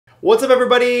What's up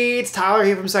everybody, it's Tyler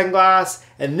here from Second Glass,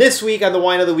 and this week on the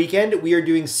Wine of the Weekend, we are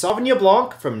doing Sauvignon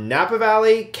Blanc from Napa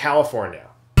Valley, California.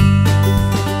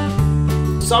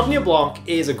 Sauvignon Blanc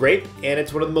is a grape, and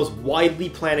it's one of the most widely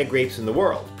planted grapes in the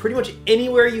world. Pretty much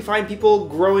anywhere you find people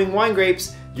growing wine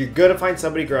grapes, you're gonna find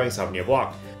somebody growing Sauvignon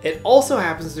Blanc. It also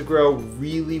happens to grow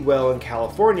really well in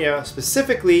California,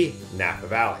 specifically Napa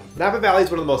Valley. Napa Valley is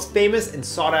one of the most famous and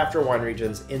sought after wine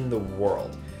regions in the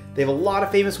world. They have a lot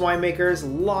of famous winemakers, a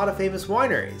lot of famous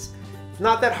wineries. It's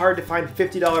not that hard to find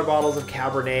 $50 bottles of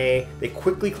Cabernet. They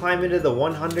quickly climb into the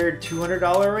 $100,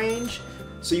 $200 range.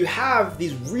 So you have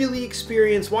these really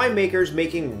experienced winemakers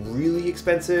making really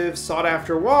expensive, sought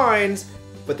after wines,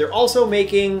 but they're also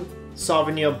making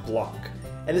Sauvignon Blanc.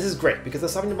 And this is great because the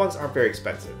Sauvignon Blancs aren't very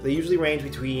expensive. They usually range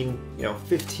between,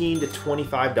 $15 to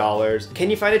 $25.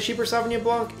 Can you find a cheaper Sauvignon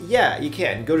Blanc? Yeah, you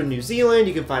can. Go to New Zealand,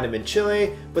 you can find them in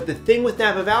Chile. But the thing with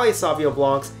Napa Valley Sauvignon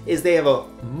Blancs is they have a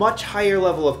much higher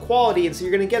level of quality, and so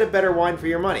you're gonna get a better wine for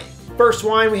your money. First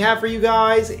wine we have for you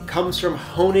guys, it comes from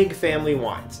Honig Family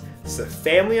Wines. It's a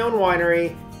family-owned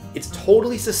winery. It's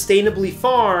totally sustainably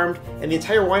farmed, and the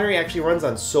entire winery actually runs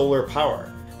on solar power.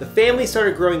 The family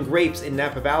started growing grapes in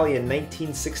Napa Valley in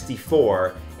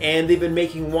 1964, and they've been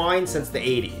making wine since the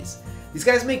 80s. These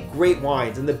guys make great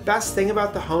wines, and the best thing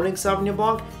about the Honig Sauvignon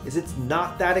Blanc is it's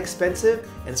not that expensive,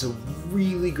 and it's a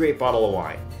really great bottle of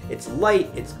wine. It's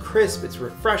light, it's crisp, it's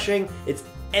refreshing, it's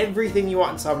everything you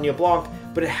want in Sauvignon Blanc,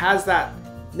 but it has that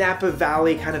Napa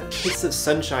Valley kind of kiss of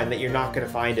sunshine that you're not going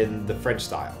to find in the French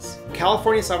styles.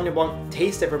 California Sauvignon Blanc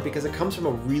tastes different because it comes from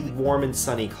a really warm and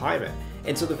sunny climate.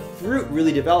 And so the fruit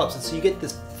really develops, and so you get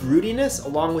this fruitiness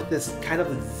along with this kind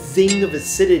of zing of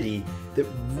acidity that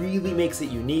really makes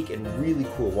it unique and really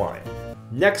cool wine.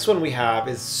 Next one we have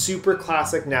is super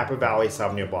classic Napa Valley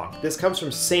Sauvignon Blanc. This comes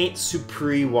from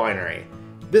Saint-Cyprien Winery.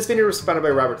 This vineyard was founded by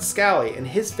Robert Scally, and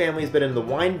his family has been in the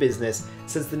wine business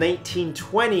since the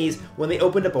 1920s when they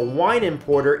opened up a wine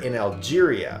importer in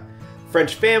Algeria.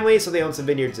 French family, so they owned some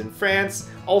vineyards in France,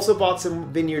 also bought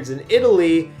some vineyards in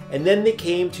Italy, and then they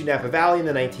came to Napa Valley in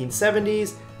the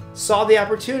 1970s, saw the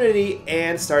opportunity,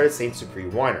 and started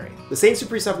Saint-Cyprien Winery. The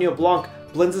Saint-Cyprien Sauvignon Blanc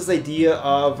blends this idea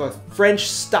of a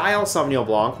French-style Sauvignon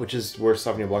Blanc, which is where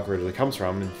Sauvignon Blanc originally comes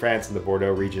from, in France, in the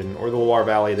Bordeaux region, or the Loire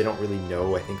Valley. They don't really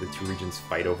know. I think the two regions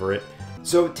fight over it.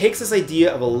 So it takes this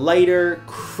idea of a lighter,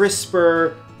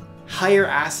 crisper, higher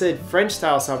acid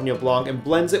French-style Sauvignon Blanc and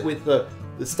blends it with the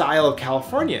style of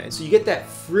California. And so you get that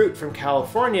fruit from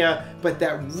California, but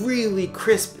that really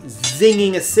crisp,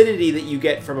 zinging acidity that you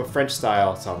get from a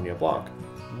French-style Sauvignon Blanc.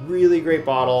 Really great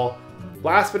bottle.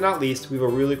 Last but not least, we have a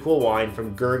really cool wine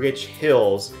from Gurgitch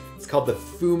Hills. It's called the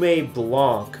Fumé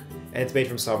Blanc, and it's made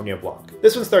from Sauvignon Blanc.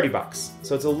 This one's 30 bucks,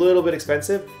 so it's a little bit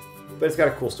expensive, but it's got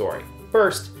a cool story.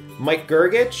 First, Mike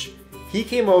Gurgitch, he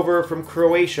came over from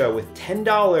Croatia with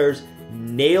 $10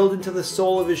 nailed into the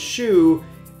sole of his shoe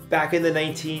back in the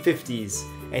 1950s,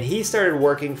 and he started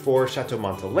working for Chateau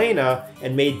Montelena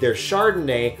and made their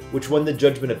Chardonnay, which won the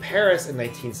Judgment of Paris in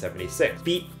 1976.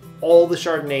 Beat all the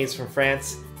Chardonnays from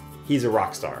France. He's a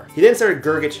rock star. He then started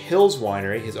Gurgitch Hills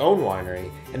Winery, his own winery,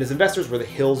 and his investors were the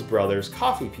Hills Brothers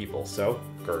coffee people, so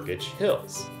Gurgitch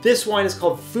Hills. This wine is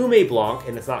called Fumé Blanc,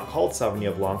 and it's not called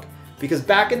Sauvignon Blanc, because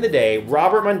back in the day,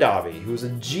 Robert Mondavi, who was a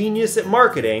genius at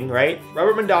marketing, right?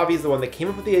 Robert Mondavi is the one that came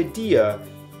up with the idea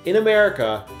in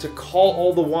America to call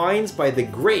all the wines by the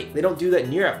grape. They don't do that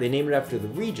in Europe. They name it after the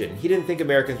region. He didn't think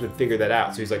Americans would figure that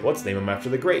out, so he's like, let's name them after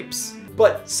the grapes.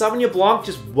 But Sauvignon Blanc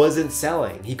just wasn't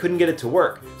selling. He couldn't get it to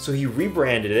work, so he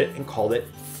rebranded it and called it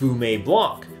Fumé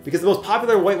Blanc, because the most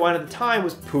popular white wine at the time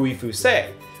was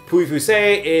Pouilly-Fuissé.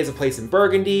 Pouilly-Fuissé is a place in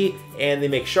Burgundy, and they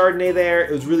make Chardonnay there.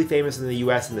 It was really famous in the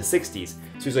US in the 60s.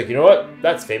 So he's like, you know what?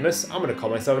 That's famous. I'm gonna call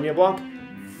my Sauvignon Blanc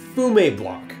Fumé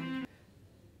Blanc.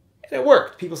 And it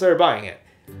worked. People started buying it.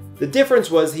 The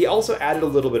difference was he also added a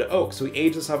little bit of oak, so he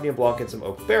aged the Sauvignon Blanc in some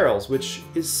oak barrels, which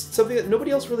is something that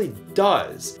nobody else really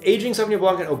does. Aging Sauvignon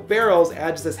Blanc in oak barrels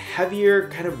adds this heavier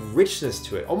kind of richness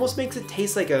to it. Almost makes it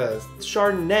taste like a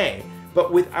Chardonnay,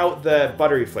 but without the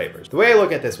buttery flavors. The way I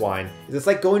look at this wine is it's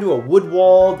like going to a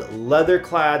wood-walled,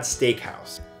 leather-clad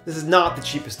steakhouse. This is not the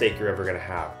cheapest steak you're ever gonna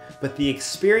have, but the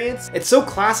experience, it's so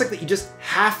classic that you just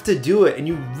have to do it and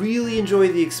you really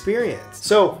enjoy the experience.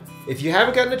 So if you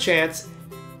haven't gotten a chance,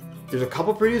 there's a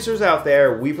couple producers out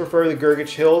there. We prefer the Gurgitch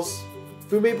Hills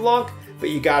Fumé Blanc, but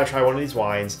you gotta try one of these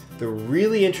wines. They're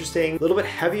really interesting, a little bit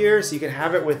heavier, so you can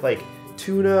have it with like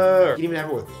tuna, or you can even have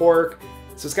it with pork.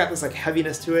 So it's got this like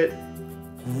heaviness to it.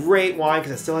 Great wine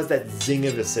because it still has that zing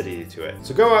of acidity to it.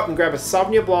 So go out and grab a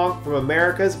Sauvignon Blanc from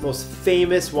America's most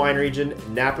famous wine region,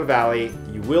 Napa Valley.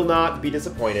 You will not be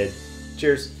disappointed.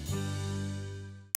 Cheers.